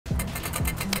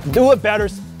Do it better.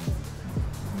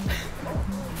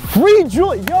 Free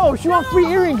jewelry. Yo, she wants free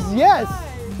earrings. Yes.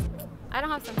 I don't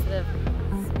have sensitive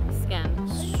skin,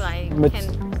 so I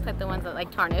can clip the ones that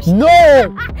like tarnish.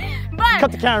 No. But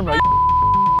Cut the camera.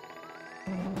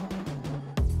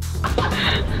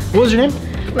 What was your name?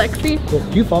 Lexi. Cool.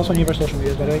 Do you follow us on any of our social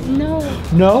medias, by the way? No.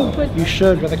 No? But You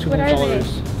should. We're like 2 million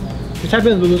followers. You type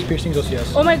in Lulu's piercings, you'll see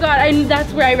us. Oh my god,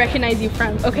 that's where I recognize you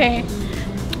from. Okay.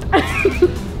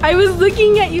 I was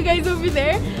looking at you guys over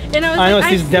there, and I was I know,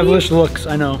 like, it's these devilish looks.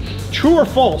 I know. True or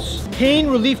false? Pain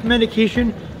relief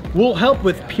medication will help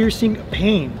with piercing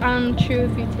pain. True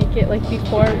if you take it like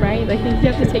before, right? I think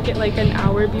you have to take it like an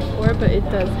hour before, but it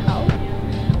does help.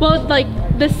 Well, like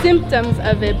the symptoms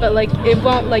of it, but like it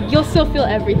won't, like you'll still feel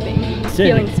everything.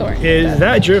 Feeling sore. Is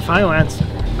that your final answer?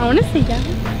 I want to say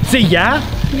yeah. Say yeah?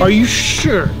 Yeah. Are you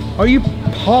sure? Are you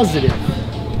positive?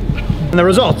 And the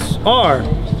results are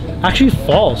actually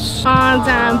false. Oh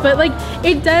damn, but like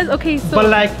it does, okay, so. But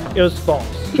like, it was false.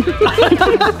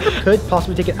 Could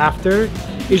possibly take it after.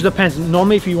 It just depends.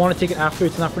 Normally if you want to take it after,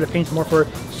 it's not for the pain, it's more for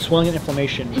swelling and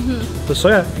inflammation. So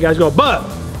yeah, you guys go. But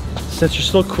since you're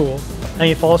still cool and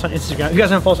you follow us on Instagram, if you guys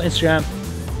haven't followed us on Instagram,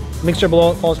 links are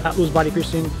below. Follow us at Lulu's Body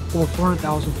Piercing. Over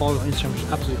 400,000 followers on Instagram, which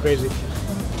is absolutely crazy.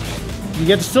 You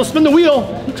get to still spin the wheel.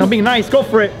 So I'm being nice, go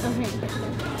for it. Okay.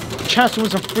 Chance to win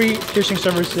some free piercing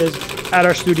services at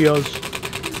our studios.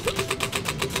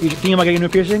 You thinking about getting a new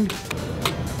piercing?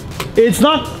 It's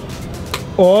not.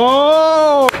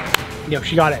 Oh! Yo,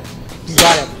 she got it. You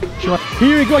got it.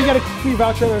 Here you go. You got a free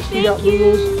voucher at our studio at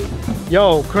Lulu's.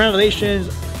 Yo, congratulations.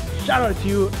 Shout out to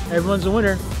you. Everyone's a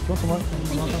winner. You want some more?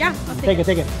 Thank you. Yeah, I'll Take it.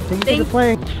 Take it to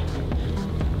play.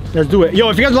 Let's do it. Yo,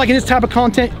 if you guys are liking this type of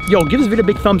content, yo, give this video a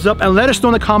big thumbs up and let us know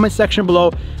in the comment section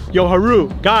below. Yo, Haru,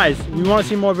 guys, we want to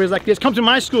see more videos like this. Come to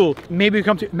my school. Maybe we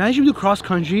come to, imagine we do cross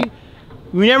country.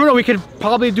 We never know, we could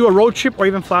probably do a road trip or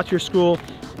even fly out to your school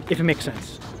if it makes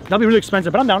sense. That'll be really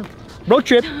expensive, but I'm down. Road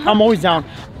trip, I'm always down.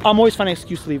 I'm always finding an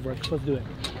excuse to leave work, so let's do it.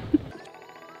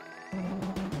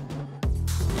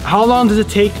 How long does it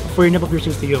take for your nipple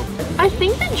piercings to heal? I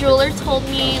think the jeweler told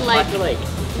me like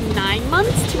 9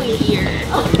 months to a year.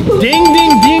 Ding,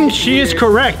 ding, ding, she is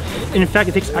correct. And in fact,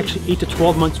 it takes actually 8 to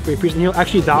 12 months for your piercing to heal.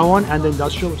 Actually, that one and the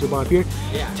industrial, which is about up here,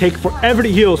 take forever to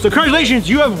heal. So congratulations,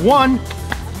 you have won.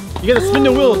 You get to spin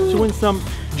the wheel to win some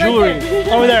jewelry.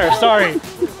 Over there, sorry.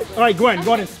 All right, Gwen,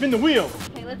 go ahead and spin the wheel.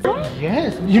 Okay, let's go.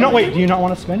 Yes. Do you not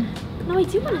want to spin? No, I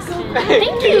do want to spin.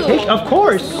 Thank you. Of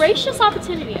course. Gracious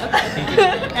opportunity.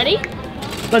 Okay. Ready?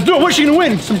 Let's do it. What's she gonna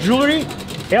win? Some jewelry?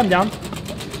 Okay, I'm down.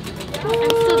 I'm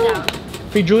still down.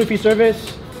 Free jewelry, free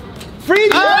service. Free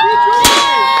jewelry!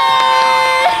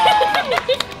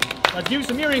 Let's give you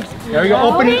some earrings. There we go.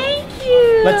 Open it. Thank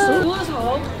you. Let's. Lulu's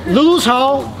Hall. Lulu's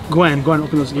Hall. Gwen,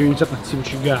 open those earrings up and see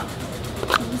what you got.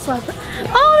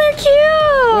 Oh, they're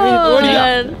cute. What do you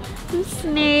got?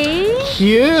 Snake.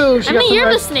 Cute. I mean,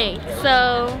 you're the snake,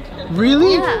 so.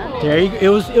 Really? Yeah. There you go. It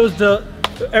was the,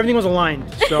 everything was aligned.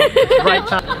 So right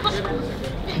time.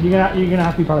 You're gonna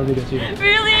have to be part of the video too.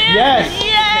 Really? Yes. Yay.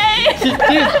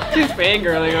 She's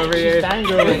fangirling over here.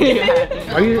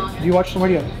 Fangirling. Do you watch some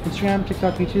radio? Instagram,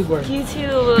 TikTok, YouTube, or?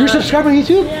 YouTube. You're a subscriber on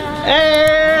YouTube? Yeah.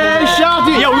 Hey, shout out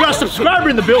to you. Yo, we got a subscriber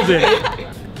in the building.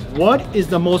 What is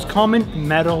the most common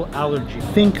metal allergy?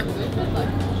 Think,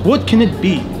 what can it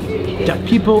be that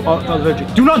people are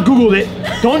allergic? Do not Google it.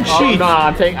 Don't cheat. No,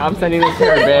 I'm sending this to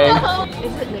her, babe.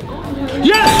 Is it nickel?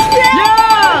 Yes!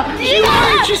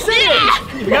 Yeah! She said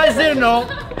it! If you guys didn't know,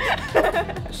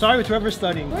 sorry with whoever's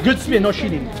studying. Good spin, no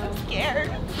cheating. I'm scared.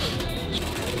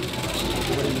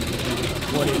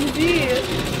 What is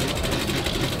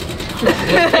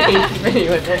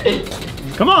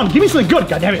it? Come on, give me something good,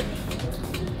 goddammit.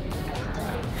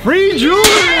 Free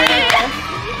jewelry!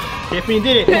 Tiffany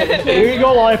did it. Here you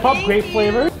go, lollipop, grape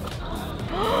flavor.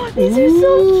 These are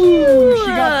so cute. She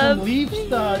got some leaf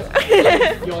studs.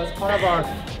 Yo, it's part of our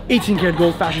 18 karat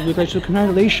gold fashion jewelry collection. So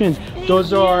congratulations.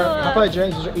 Those are, how about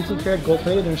those are 18 karat gold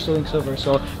plated and sterling silver.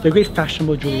 So they're great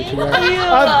fashionable jewelry to wear.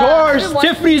 Of course,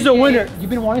 Tiffany's the winner. You've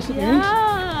been wanting some earrings?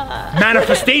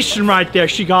 Manifestation right there.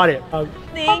 She got it.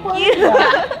 Thank you.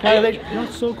 Congratulations. You know,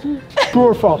 it's so cool. True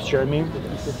or false, Jeremy?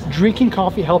 Drinking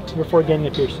coffee helped before getting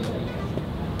a piercing.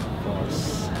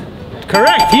 False.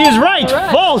 Correct. He is right.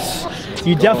 False.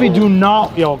 You definitely do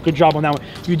not, yo, good job on that one.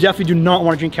 You definitely do not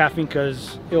want to drink caffeine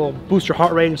because it'll boost your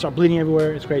heart rate and start bleeding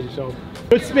everywhere. It's crazy. So,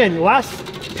 good spin. Last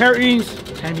pair of earrings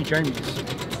can be Jeremy's.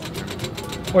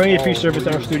 Or any free service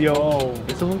at our studio. Oh,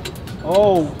 this one?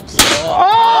 Oh.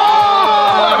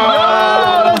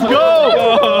 Let's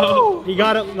go. You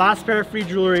got it. Last pair of free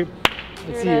jewelry.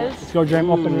 Let's see it. Let's go, Jeremy.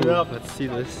 Open it up. Let's see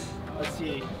this. Let's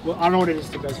see. Well, I don't know what it is,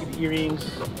 guys. Give me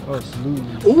earrings. Oh, it's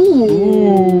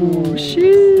Lulu. Ooh,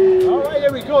 shit. All right,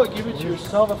 there we go. Give it to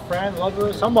yourself, a friend,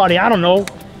 lover, somebody. I don't know. All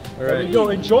There right. we go.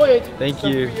 Enjoy it. Thank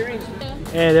you.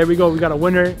 And there we go. We got a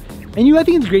winner. And I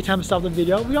think it's a great time to stop the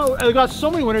video. We got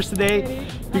so many winners today.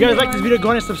 If you guys like this video, go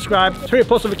ahead and subscribe. Turn your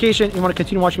post notification. You want to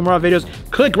continue watching more videos,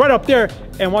 click right up there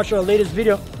and watch our latest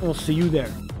video. And we'll see you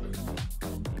there.